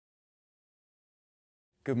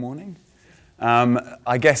Good morning.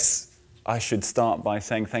 I guess I should start by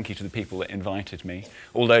saying thank you to the people that invited me,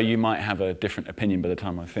 although you might have a different opinion by the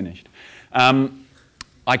time I've finished.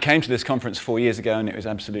 I came to this conference 4 years ago and it was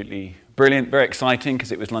absolutely brilliant, very exciting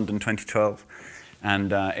because it was London 2012,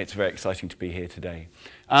 and it's very exciting to be here today.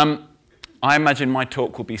 I imagine my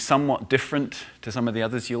talk will be somewhat different to some of the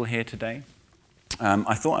others you'll hear today.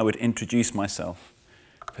 I thought I would introduce myself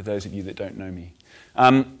for those of you that don't know me.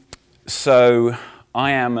 So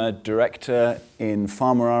I am a director in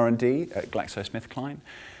pharma R&D at GlaxoSmithKline.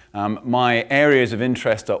 My areas of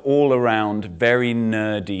interest are all around very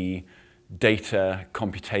nerdy data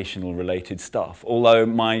computational related stuff, although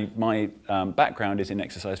my background is in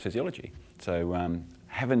exercise physiology. So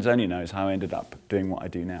heavens only knows how I ended up doing what I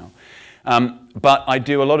do now. But I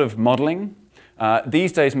do a lot of modeling.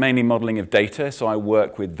 These days, mainly modeling of data, so I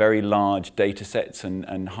work with very large data sets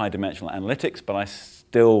and high-dimensional analytics, but I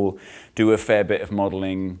still do a fair bit of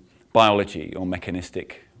modeling biology or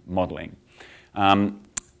mechanistic modeling.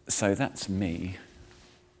 So that's me.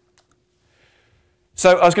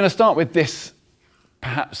 So I was going to start with this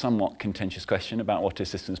perhaps somewhat contentious question about what is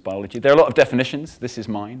systems biology. There are a lot of definitions. This is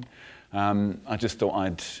mine. I just thought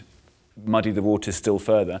I'd muddy the waters still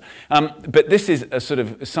further. But this is a sort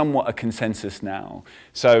of somewhat a consensus now.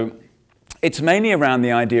 So it's mainly around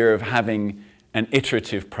the idea of having an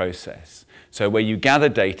iterative process. So where you gather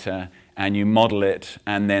data and you model it,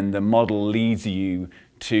 and then the model leads you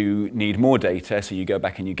to need more data, so you go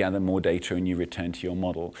back and you gather more data and you return to your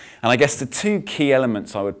model. And I guess the two key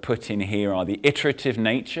elements I would put in here are the iterative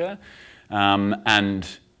nature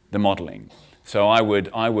and the modeling. So I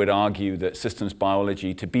would argue that systems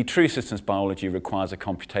biology, to be true systems biology, requires a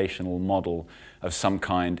computational model of some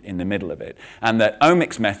kind in the middle of it. And that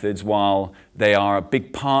omics methods, while they are a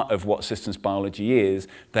big part of what systems biology is,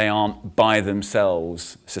 they aren't by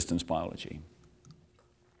themselves systems biology.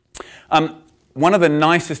 One of the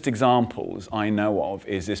nicest examples I know of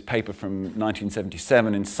is this paper from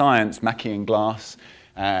 1977 in Science, Mackey and Glass.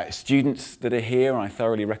 Students that are here, I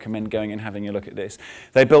thoroughly recommend going and having a look at this.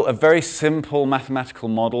 They built a very simple mathematical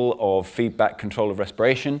model of feedback control of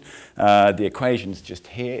respiration. The equation's just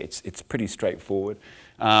here. It's pretty straightforward.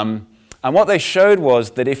 And what they showed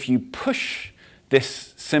was that if you push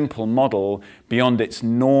this simple model beyond its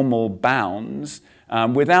normal bounds,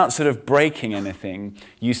 without sort of breaking anything,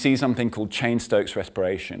 you see something called Cheyne-Stokes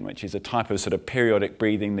respiration, which is a type of sort of periodic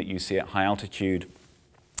breathing that you see at high altitude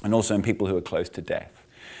and also in people who are close to death.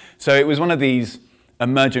 So it was one of these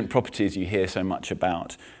emergent properties you hear so much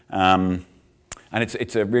about. And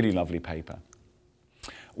it's a really lovely paper.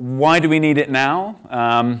 Why do we need it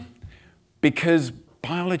now? Because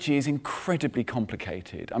biology is incredibly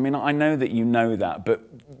complicated. I mean, I know that you know that, but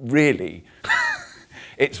really,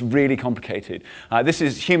 it's really complicated. This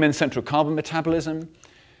is human central carbon metabolism.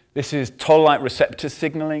 This is toll-like receptor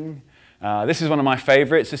signaling. This is one of my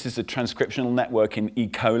favorites. This is a transcriptional network in E.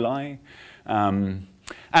 coli.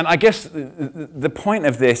 And I guess the point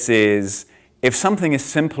of this is, if something as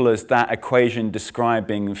simple as that equation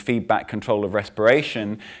describing feedback control of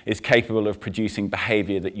respiration is capable of producing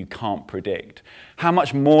behavior that you can't predict, how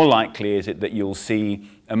much more likely is it that you'll see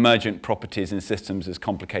emergent properties in systems as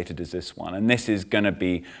complicated as this one? And this is going to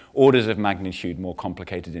be orders of magnitude more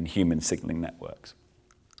complicated in human signaling networks.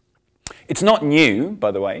 It's not new,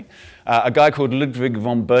 by the way. A guy called Ludwig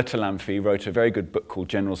von Bertalanffy wrote a very good book called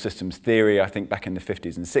General Systems Theory, I think back in the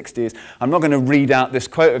 50s and 60s. I'm not going to read out this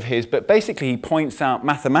quote of his, but basically he points out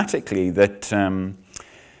mathematically that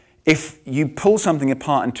if you pull something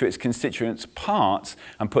apart into its constituent parts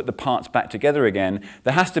and put the parts back together again,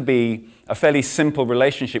 there has to be a fairly simple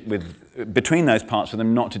relationship between those parts for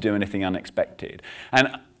them not to do anything unexpected.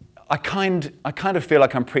 And I kind of feel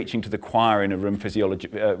like I'm preaching to the choir in a room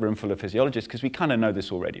full of physiologists, because we kind of know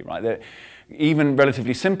this already, right? That even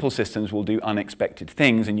relatively simple systems will do unexpected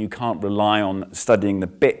things, and you can't rely on studying the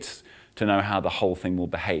bits to know how the whole thing will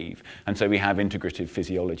behave. And so we have integrative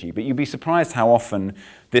physiology. But you'd be surprised how often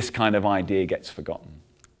this kind of idea gets forgotten.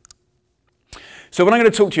 So what I'm going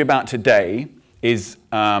to talk to you about today is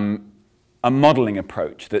a modeling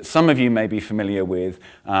approach that some of you may be familiar with,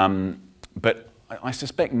 but I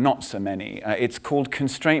suspect not so many. It's called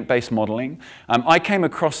constraint-based modeling. I came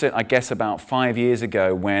across it, I guess, about 5 years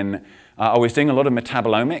ago when I was doing a lot of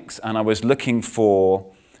metabolomics, and I was looking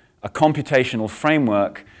for a computational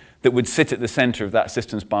framework that would sit at the center of that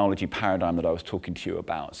systems biology paradigm that I was talking to you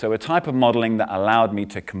about. So a type of modeling that allowed me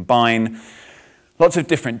to combine lots of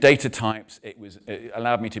different data types. It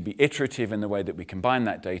allowed me to be iterative in the way that we combine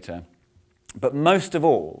that data. But most of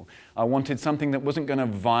all, I wanted something that wasn't going to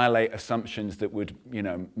violate assumptions that would,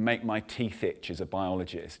 make my teeth itch as a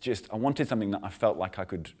biologist. I wanted something that I felt like I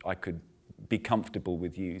could be comfortable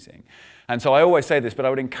with using. And so I always say this, but I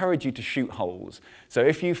would encourage you to shoot holes. So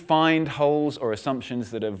if you find holes or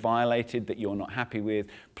assumptions that are violated that you're not happy with,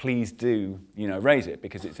 please do, raise it,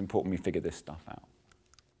 because it's important we figure this stuff out.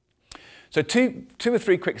 So two or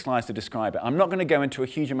three quick slides to describe it. I'm not going to go into a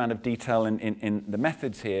huge amount of detail in the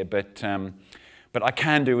methods here, but I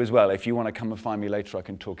can do as well. If you want to come and find me later, I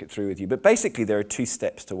can talk it through with you. But basically, there are two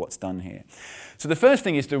steps to what's done here. So the first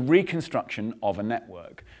thing is the reconstruction of a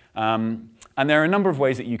network. And there are a number of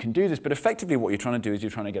ways that you can do this, but effectively what you're trying to do is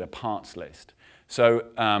you're trying to get a parts list. So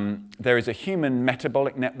there is a human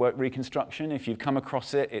metabolic network reconstruction. If you've come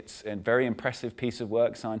across it, it's a very impressive piece of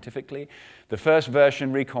work scientifically. The first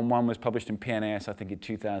version, Recon 1, was published in PNAS, I think, in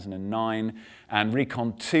 2009. And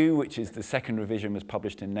Recon 2, which is the second revision, was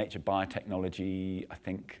published in Nature Biotechnology, I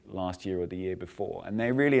think, last year or the year before. And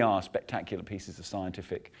they really are spectacular pieces of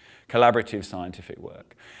collaborative scientific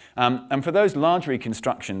work. And for those large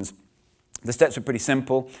reconstructions, the steps are pretty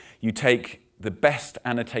simple. You take the best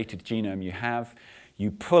annotated genome you have,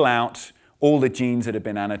 you pull out all the genes that have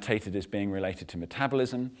been annotated as being related to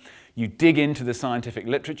metabolism, you dig into the scientific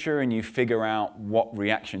literature and you figure out what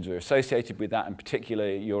reactions are associated with that. In particular,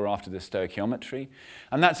 you're after the stoichiometry.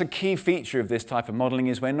 And that's a key feature of this type of modeling,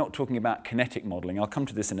 is we're not talking about kinetic modeling. I'll come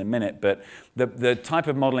to this in a minute, but the type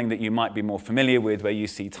of modeling that you might be more familiar with, where you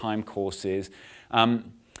see time courses,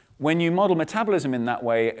 when you model metabolism in that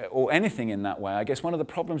way, or anything in that way, I guess one of the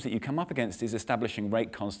problems that you come up against is establishing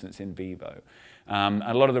rate constants in vivo.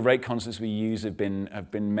 A lot of the rate constants we use have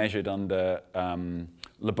been measured under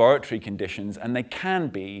laboratory conditions, and they can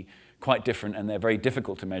be quite different, and they're very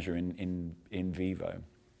difficult to measure in vivo.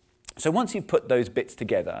 So once you've put those bits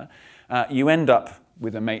together, you end up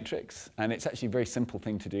with a matrix, and it's actually a very simple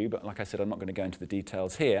thing to do, but like I said, I'm not going to go into the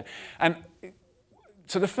details here. And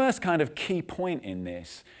so the first kind of key point in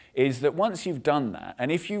this is that once you've done that,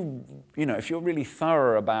 and if you're really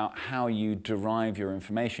thorough about how you derive your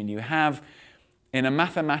information, you have, in a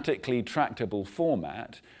mathematically tractable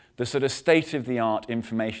format, the sort of state-of-the-art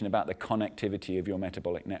information about the connectivity of your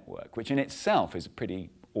metabolic network, which in itself is a pretty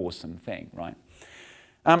awesome thing, right?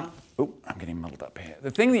 I'm getting muddled up here.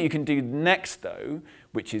 The thing that you can do next, though,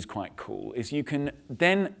 which is quite cool, is you can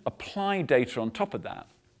then apply data on top of that.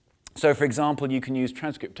 So, for example, you can use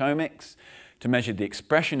transcriptomics to measure the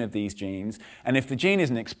expression of these genes. And if the gene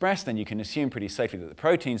isn't expressed, then you can assume pretty safely that the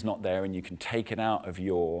protein's not there, and you can take it out of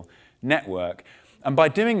your network. And by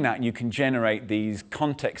doing that, you can generate these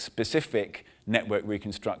context-specific network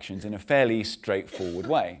reconstructions in a fairly straightforward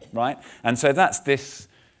way, right? And so that's this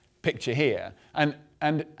picture here.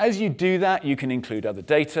 And as you do that, you can include other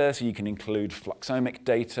data. So you can include fluxomic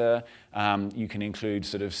data. You can include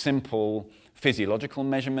sort of simple physiological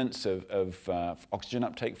measurements of oxygen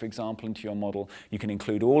uptake, for example, into your model. You can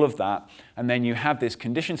include all of that, and then you have this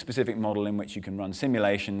condition-specific model in which you can run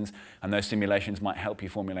simulations, and those simulations might help you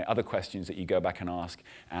formulate other questions that you go back and ask,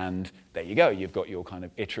 and there you go. You've got your kind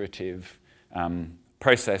of iterative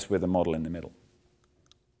process with a model in the middle.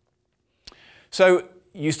 So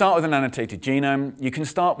you start with an annotated genome. You can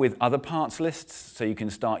start with other parts lists, so you can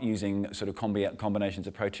start using sort of combinations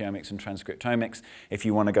of proteomics and transcriptomics if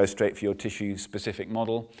you want to go straight for your tissue-specific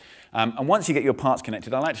model. And once you get your parts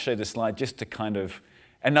connected, I like to show this slide just to kind of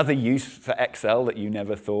another use for Excel that you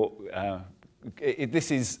never thought.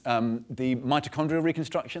 This is the mitochondrial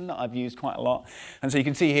reconstruction that I've used quite a lot. And so you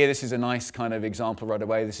can see here, this is a nice kind of example right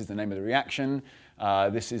away. This is the name of the reaction.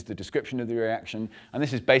 This is the description of the reaction. And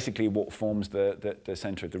this is basically what forms the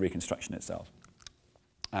center of the reconstruction itself.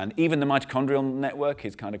 And even the mitochondrial network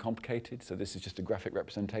is kind of complicated. So this is just a graphic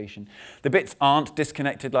representation. The bits aren't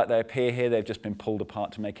disconnected like they appear here. They've just been pulled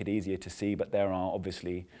apart to make it easier to see. But there are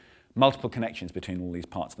obviously multiple connections between all these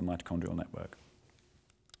parts of the mitochondrial network.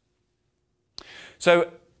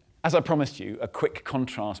 So, as I promised you, a quick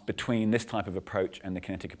contrast between this type of approach and the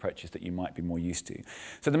kinetic approaches that you might be more used to.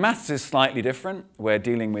 So the maths is slightly different. We're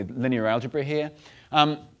dealing with linear algebra here.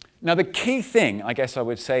 Now, the key thing, I guess I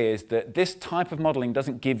would say, is that this type of modeling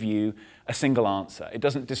doesn't give you a single answer. It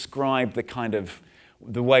doesn't describe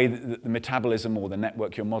the way that the metabolism or the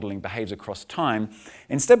network you're modeling behaves across time.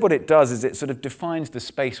 Instead, what it does is it sort of defines the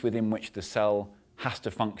space within which the cell has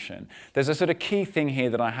to function. There's a sort of key thing here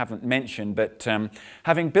that I haven't mentioned, but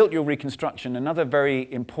having built your reconstruction, another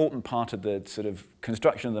very important part of the sort of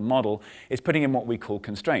construction of the model is putting in what we call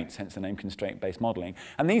constraints, hence the name constraint-based modeling.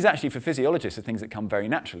 And these actually, for physiologists, are things that come very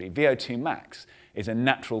naturally. VO2 max is a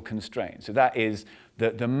natural constraint. So that is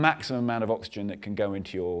the maximum amount of oxygen that can go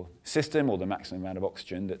into your system, or the maximum amount of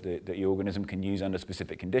oxygen that the organism can use under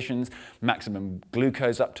specific conditions. Maximum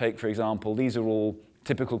glucose uptake, for example. These are all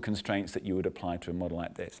typical constraints that you would apply to a model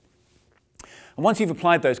like this. And once you've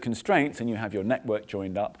applied those constraints and you have your network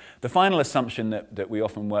joined up, the final assumption that we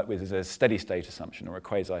often work with is a steady state assumption, or a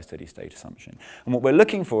quasi-steady state assumption. And what we're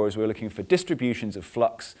looking for is we're looking for distributions of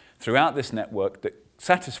flux throughout this network that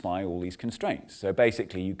satisfy all these constraints. So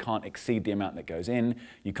basically you can't exceed the amount that goes in,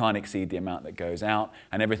 you can't exceed the amount that goes out,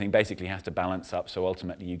 and everything basically has to balance up, so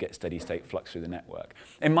ultimately you get steady state flux through the network.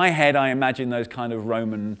 In my head, I imagine those kind of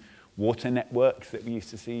Roman water networks that we used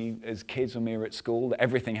to see as kids when we were at school, that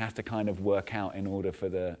everything has to kind of work out in order for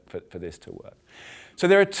this to work. So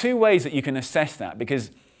there are two ways that you can assess that, because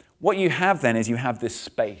what you have then is you have this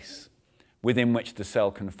space within which the cell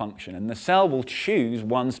can function, and the cell will choose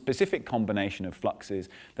one specific combination of fluxes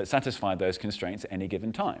that satisfy those constraints at any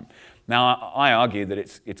given time. Now, I argue that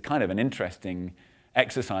it's kind of an interesting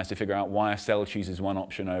exercise to figure out why a cell chooses one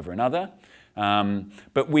option over another.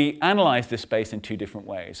 But we analyze this space in two different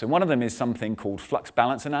ways. So one of them is something called flux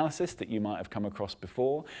balance analysis that you might have come across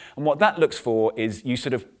before. And what that looks for is you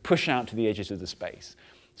sort of push out to the edges of the space.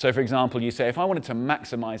 So for example, you say, if I wanted to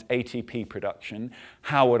maximize ATP production,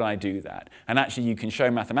 how would I do that? And actually you can show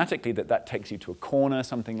mathematically that that takes you to a corner,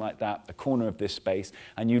 something like that, a corner of this space,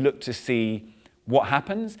 and you look to see what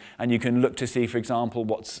happens, and you can look to see, for example,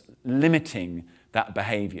 what's limiting that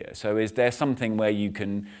behavior. So is there something where you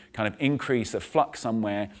can kind of increase the flux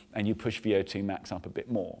somewhere and you push VO2 max up a bit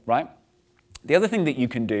more, right? The other thing that you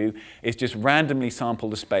can do is just randomly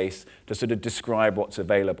sample the space to sort of describe what's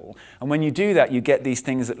available. And when you do that, you get these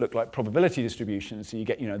things that look like probability distributions. So you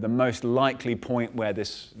get, the most likely point where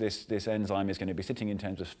this enzyme is going to be sitting in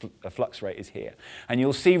terms of a flux rate is here. And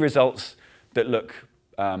you'll see results that look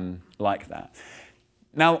like that.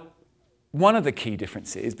 Now, one of the key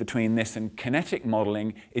differences between this and kinetic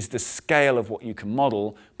modeling is the scale of what you can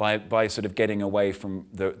model by sort of getting away from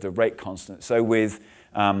the rate constant. So with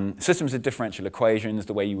systems of differential equations,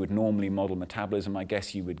 the way you would normally model metabolism, I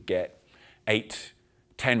guess you would get 8,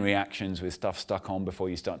 10 reactions with stuff stuck on before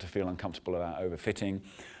you start to feel uncomfortable about overfitting.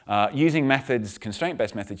 Using methods,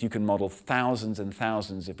 constraint-based methods, you can model thousands and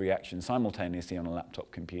thousands of reactions simultaneously on a laptop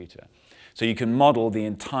computer. So you can model the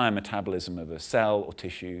entire metabolism of a cell or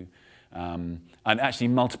tissue, and actually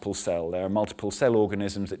multiple cell. There are multiple cell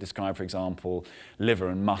organisms that describe, for example, liver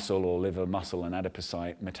and muscle, or liver, muscle, and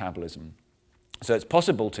adipocyte metabolism. So it's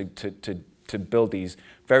possible to build these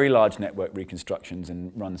very large network reconstructions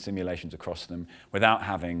and run simulations across them without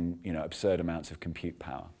having absurd amounts of compute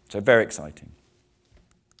power. So very exciting.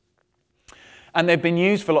 And they've been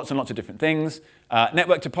used for lots and lots of different things.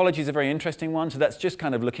 Network topology is a very interesting one. So that's just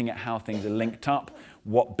kind of looking at how things are linked up,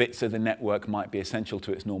 what bits of the network might be essential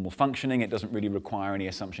to its normal functioning. It doesn't really require any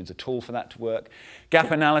assumptions at all for that to work.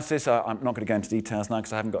 Gap analysis, I'm not going to go into details now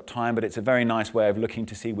because I haven't got time, but it's a very nice way of looking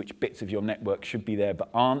to see which bits of your network should be there but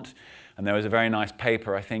aren't. And there was a very nice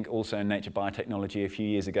paper, I think, also in Nature Biotechnology a few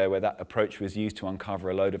years ago where that approach was used to uncover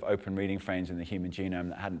a load of open reading frames in the human genome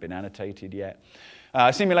that hadn't been annotated yet.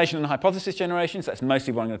 Simulation and hypothesis generation, so that's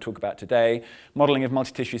mostly what I'm going to talk about today. Modeling of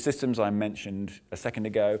multi-tissue systems, I mentioned a second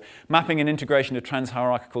ago. Mapping and integration of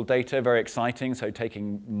trans-hierarchical data, very exciting, so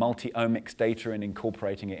taking multi-omics data and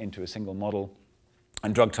incorporating it into a single model.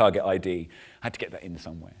 And drug target ID, I had to get that in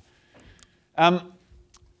somewhere.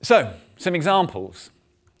 So, some examples.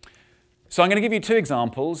 So I'm going to give you two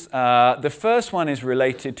examples. The first one is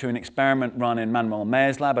related to an experiment run in Manuel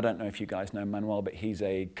Mayer's lab. I don't know if you guys know Manuel, but he's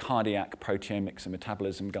a cardiac proteomics and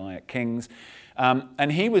metabolism guy at King's.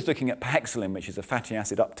 And he was looking at pahexilin, which is a fatty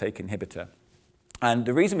acid uptake inhibitor. And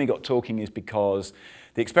the reason we got talking is because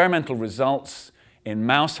the experimental results in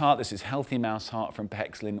mouse heart, this is healthy mouse heart from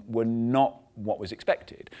pahexilin, were not what was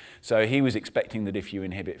expected. So he was expecting that if you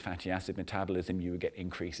inhibit fatty acid metabolism, you would get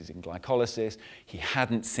increases in glycolysis. He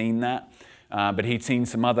hadn't seen that, but he'd seen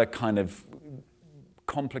some other kind of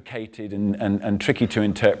complicated and tricky to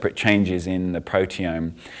interpret changes in the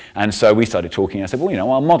proteome. And so we started talking. I said,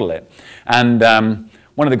 well, I'll model it. And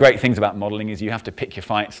one of the great things about modeling is you have to pick your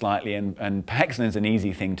fight slightly, and pahexilin is an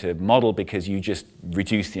easy thing to model because you just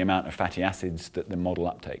reduce the amount of fatty acids that the model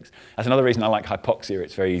uptakes. That's another reason I like hypoxia.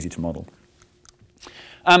 It's very easy to model.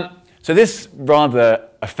 So this rather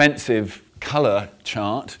offensive color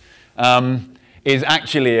chart is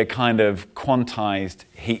actually a kind of quantized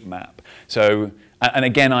heat map. So And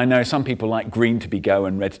again, I know some people like green to be go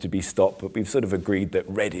and red to be stop, but we've sort of agreed that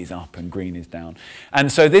red is up and green is down.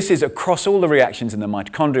 And so this is across all the reactions in the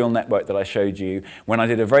mitochondrial network that I showed you when I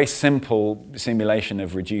did a very simple simulation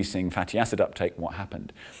of reducing fatty acid uptake, what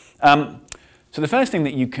happened. So the first thing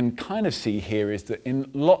that you can kind of see here is that in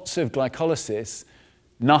lots of glycolysis,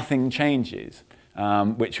 nothing changes.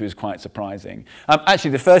 Which was quite surprising.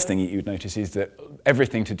 Actually, the first thing you would notice is that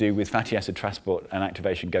everything to do with fatty acid transport and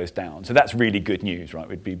activation goes down. So that's really good news, right?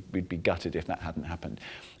 We'd be gutted if that hadn't happened.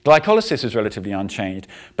 Glycolysis is relatively unchanged,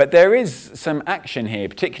 but there is some action here,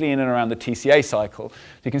 particularly in and around the TCA cycle. So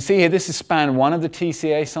you can see here, this is span 1 of the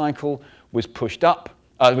TCA cycle was pushed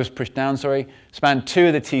down, sorry. Span 2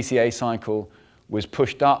 of the TCA cycle was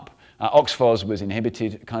pushed up. OXPHOS was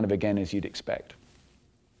inhibited, kind of again as you'd expect.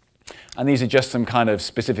 And these are just some kind of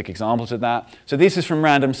specific examples of that. So this is from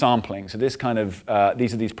random sampling. So this kind of,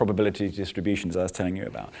 these are these probability distributions I was telling you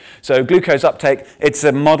about. So glucose uptake, it's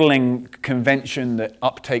a modeling convention that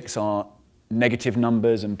uptakes are negative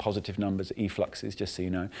numbers and positive numbers, effluxes, just so you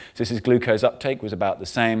know. So this is glucose uptake, was about the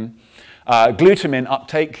same. Glutamine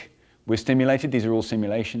uptake was stimulated. These are all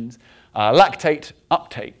simulations. Lactate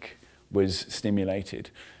uptake was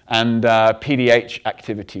stimulated. And PDH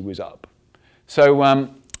activity was up.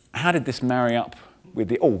 So how did this marry up with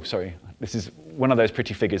the, oh, sorry, this is one of those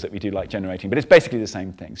pretty figures that we do like generating, but it's basically the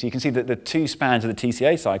same thing. So you can see that the 2 spans of the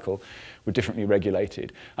TCA cycle were differently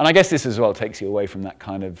regulated. And I guess this as well takes you away from that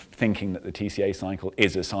kind of thinking that the TCA cycle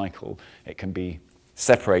is a cycle. It can be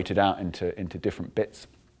separated out into different bits.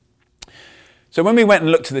 So when we went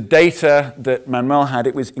and looked at the data that Manuel had,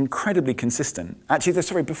 it was incredibly consistent. Actually,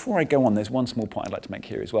 sorry, before I go on, there's one small point I'd like to make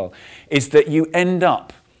here as well, is that you end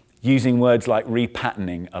up using words like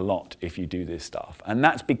repatterning a lot if you do this stuff. And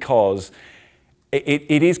that's because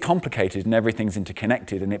it is complicated and everything's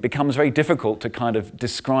interconnected, and it becomes very difficult to kind of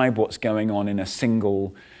describe what's going on in a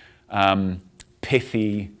single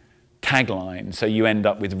pithy tagline. So you end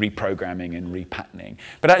up with reprogramming and repatterning.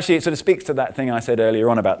 But actually it sort of speaks to that thing I said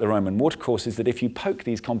earlier on about the Roman watercourses, that if you poke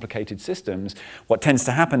these complicated systems, what tends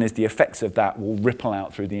to happen is the effects of that will ripple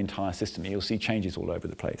out through the entire system. You'll see changes all over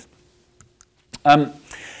the place.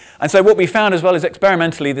 And so what we found as well is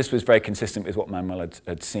experimentally this was very consistent with what Manuel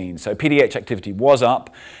had seen. So PDH activity was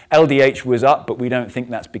up, LDH was up, but we don't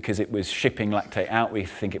think that's because it was shipping lactate out. We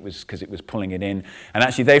think it was because it was pulling it in. And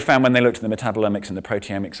actually they found when they looked at the metabolomics and the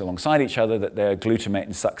proteomics alongside each other that their glutamate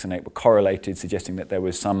and succinate were correlated, suggesting that there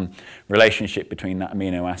was some relationship between that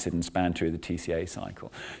amino acid and span 2 of the TCA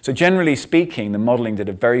cycle. So generally speaking, the modeling did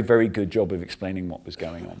a very, very good job of explaining what was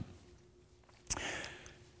going on.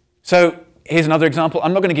 So here's another example.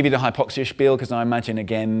 I'm not going to give you the hypoxia spiel because I imagine,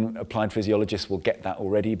 again, applied physiologists will get that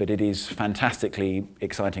already, but it is fantastically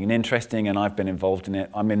exciting and interesting, and I've been involved in it.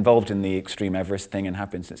 I'm involved in the Extreme Everest thing and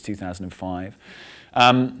have been since 2005.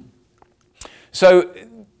 So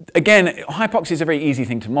again, hypoxia is a very easy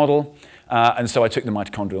thing to model. And so I took the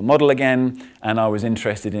mitochondrial model again, and I was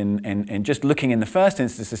interested in just looking in the first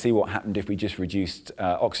instance to see what happened if we just reduced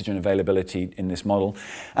oxygen availability in this model.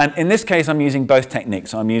 And in this case, I'm using both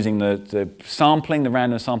techniques. I'm using the sampling, the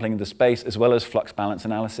random sampling of the space, as well as flux balance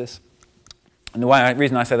analysis. And the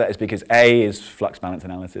reason I say that is because A is flux balance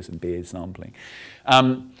analysis and B is sampling.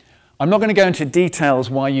 I'm not going to go into details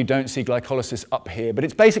why you don't see glycolysis up here, but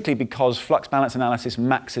it's basically because flux balance analysis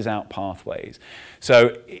maxes out pathways.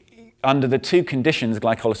 So under the 2 conditions,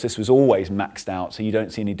 glycolysis was always maxed out, so you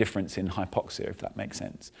don't see any difference in hypoxia, if that makes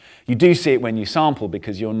sense. You do see it when you sample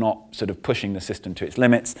because you're not sort of pushing the system to its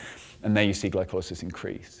limits, and there you see glycolysis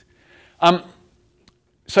increase.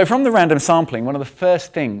 So from the random sampling, one of the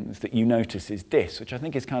first things that you notice is this, which I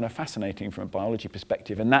think is kind of fascinating from a biology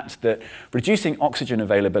perspective, and that's that reducing oxygen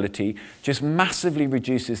availability just massively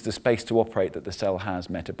reduces the space to operate that the cell has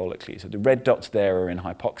metabolically. So the red dots there are in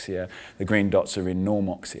hypoxia, the green dots are in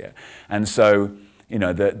normoxia. And so, you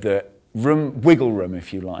know, the wiggle room,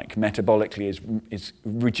 if you like, metabolically is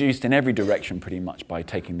reduced in every direction pretty much by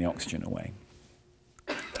taking the oxygen away.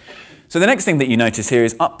 So the next thing that you notice here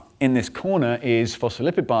is up in this corner is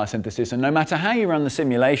phospholipid biosynthesis, and no matter how you run the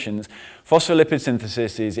simulations, phospholipid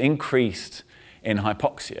synthesis is increased in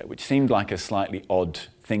hypoxia, which seemed like a slightly odd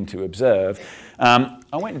thing to observe. I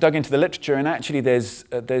went and dug into the literature, and actually there's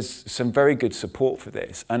some very good support for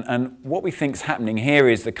this. And what we think is happening here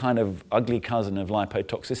is the kind of ugly cousin of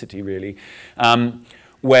lipotoxicity, really,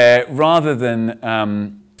 where rather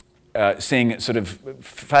than seeing sort of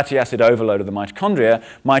fatty acid overload of the mitochondria.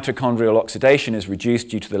 Mitochondrial oxidation is reduced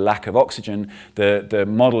due to the lack of oxygen. The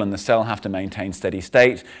model and the cell have to maintain steady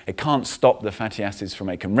state. It can't stop the fatty acids from,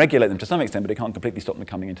 it can regulate them to some extent, but it can't completely stop them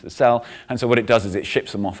coming into the cell. And so what it does is it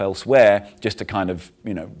ships them off elsewhere just to kind of,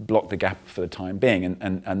 block the gap for the time being.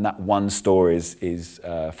 And that one store is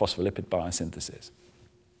phospholipid biosynthesis.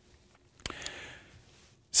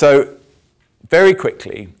 So very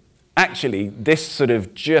quickly, actually, this sort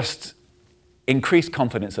of just increased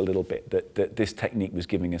confidence a little bit that this technique was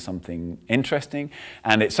giving us something interesting.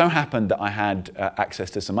 And it so happened that I had access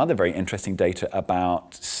to some other very interesting data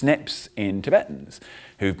about SNPs in Tibetans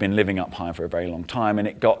who've been living up high for a very long time. And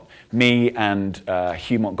it got me and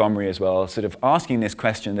Hugh Montgomery as well sort of asking this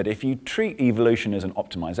question that if you treat evolution as an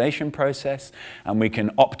optimization process, and we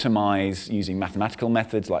can optimize using mathematical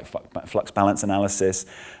methods like flux balance analysis,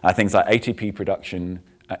 things like ATP production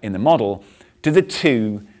in the model, do the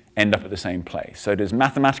two end up at the same place? So does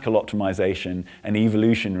mathematical optimization and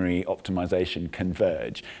evolutionary optimization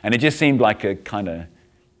converge? And it just seemed like a kind of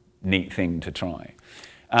neat thing to try.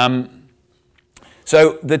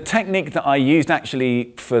 So the technique that I used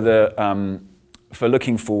actually for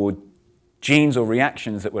looking for genes or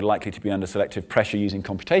reactions that were likely to be under selective pressure using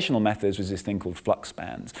computational methods was this thing called flux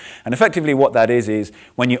spans. And effectively what that is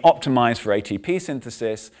when you optimize for ATP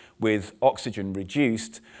synthesis with oxygen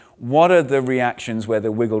reduced, what are the reactions where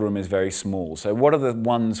the wiggle room is very small? So what are the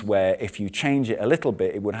ones where if you change it a little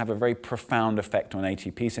bit, it would have a very profound effect on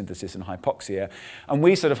ATP synthesis and hypoxia? And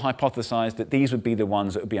we sort of hypothesized that these would be the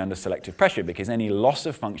ones that would be under selective pressure, because any loss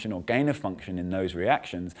of function or gain of function in those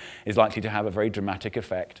reactions is likely to have a very dramatic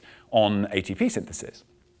effect on ATP synthesis.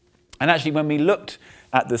 And actually, when we looked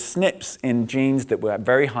at the SNPs in genes that were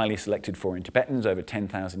very highly selected for in Tibetans over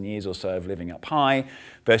 10,000 years or so of living up high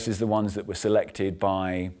versus the ones that were selected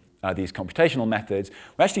by these computational methods,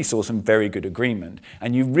 we actually saw some very good agreement.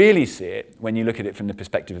 And you really see it when you look at it from the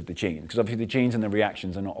perspective of the gene, because obviously the genes and the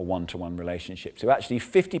reactions are not a one-to-one relationship. So actually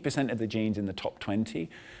 50% of the genes in the top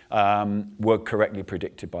 20 were correctly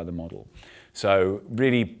predicted by the model. So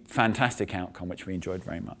really fantastic outcome, which we enjoyed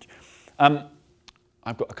very much.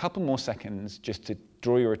 I've got a couple more seconds just to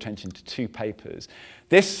draw your attention to two papers.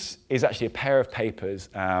 This is actually a pair of papers.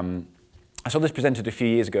 I saw this presented a few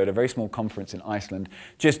years ago at a very small conference in Iceland.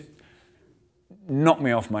 Just knocked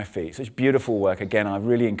me off my feet. Such beautiful work. Again, I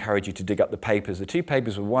really encourage you to dig up the papers. The two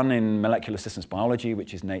papers were one in Molecular Systems Biology,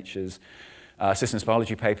 which is Nature's Systems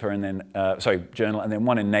Biology paper, and then, journal, and then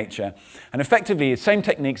one in Nature. And effectively, the same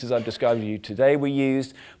techniques as I've described to you today were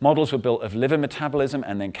used. Models were built of liver metabolism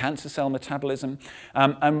and then cancer cell metabolism.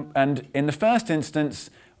 And in the first instance,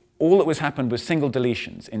 all that was happened was single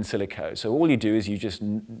deletions in silico. So all you do is you just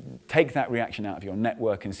take that reaction out of your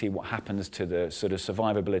network and see what happens to the sort of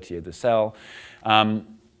survivability of the cell.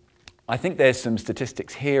 I think there's some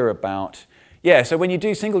statistics here about, so when you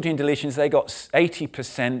do single gene deletions, they got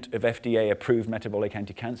 80% of FDA-approved metabolic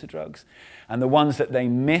anti-cancer drugs. And the ones that they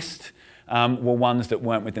missed were ones that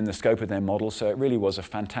weren't within the scope of their model, so it really was a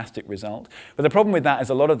fantastic result. But the problem with that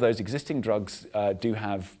is a lot of those existing drugs do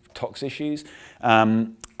have tox issues.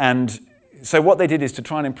 And so what they did is to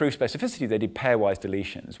try and improve specificity, they did pairwise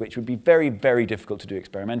deletions, which would be very, very difficult to do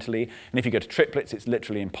experimentally. And if you go to triplets, it's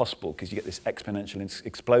literally impossible because you get this exponential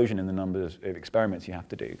explosion in the number of experiments you have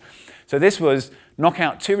to do. So this was knock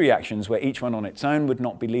out two reactions where each one on its own would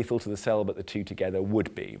not be lethal to the cell, but the two together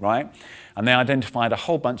would be, right? And they identified a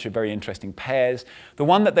whole bunch of very interesting pairs. The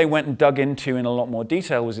one that they went and dug into in a lot more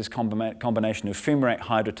detail was this combination of fumarate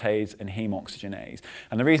hydratase and heme oxygenase.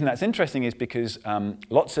 And the reason that's interesting is because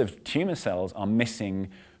lots of tumor cells are missing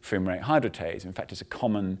fumarate hydratase. In fact, it's a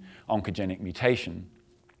common oncogenic mutation.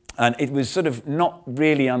 And it was sort of not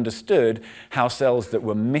really understood how cells that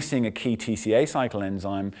were missing a key TCA cycle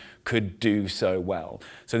enzyme could do so well.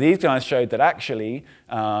 So these guys showed that actually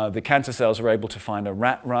the cancer cells were able to find a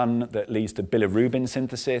rat run that leads to bilirubin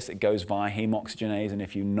synthesis. It goes via heme oxygenase, and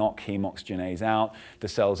if you knock heme oxygenase out, the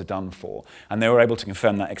cells are done for. And they were able to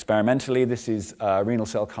confirm that experimentally. This is renal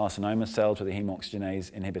cell carcinoma cells with a heme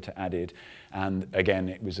oxygenase inhibitor added. And again,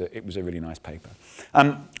 it was a really nice paper.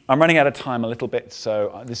 I'm running out of time a little bit,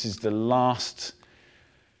 so this is the last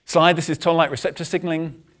slide. This is toll-like receptor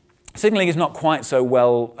signaling. Signaling is not quite so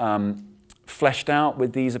well fleshed out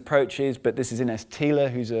with these approaches, but this is Ines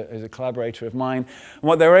Thiele, who's a collaborator of mine. And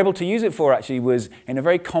what they were able to use it for actually was in a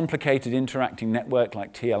very complicated interacting network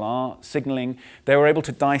like TLR signaling, they were able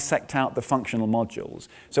to dissect out the functional modules.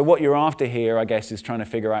 So what you're after here, I guess, is trying to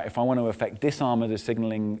figure out if I want to affect this arm of the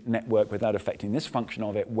signaling network without affecting this function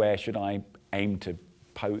of it, where should I aim to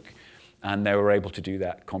poke? And they were able to do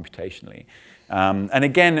that computationally. And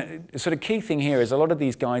again, the sort of key thing here is a lot of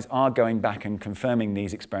these guys are going back and confirming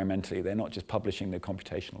these experimentally. They're not just publishing the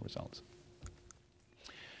computational results.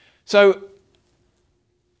 So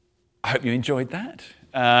I hope you enjoyed that.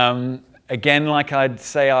 Again, like I'd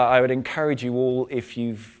say, I would encourage you all, if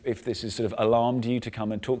this has sort of alarmed you, to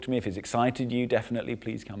come and talk to me. If it's excited you, definitely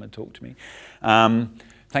please come and talk to me.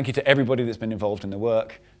 Thank you to everybody that's been involved in the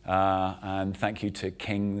work, and thank you to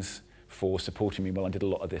King's for supporting me while I did a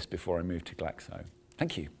lot of this before I moved to Glaxo.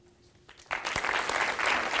 Thank you.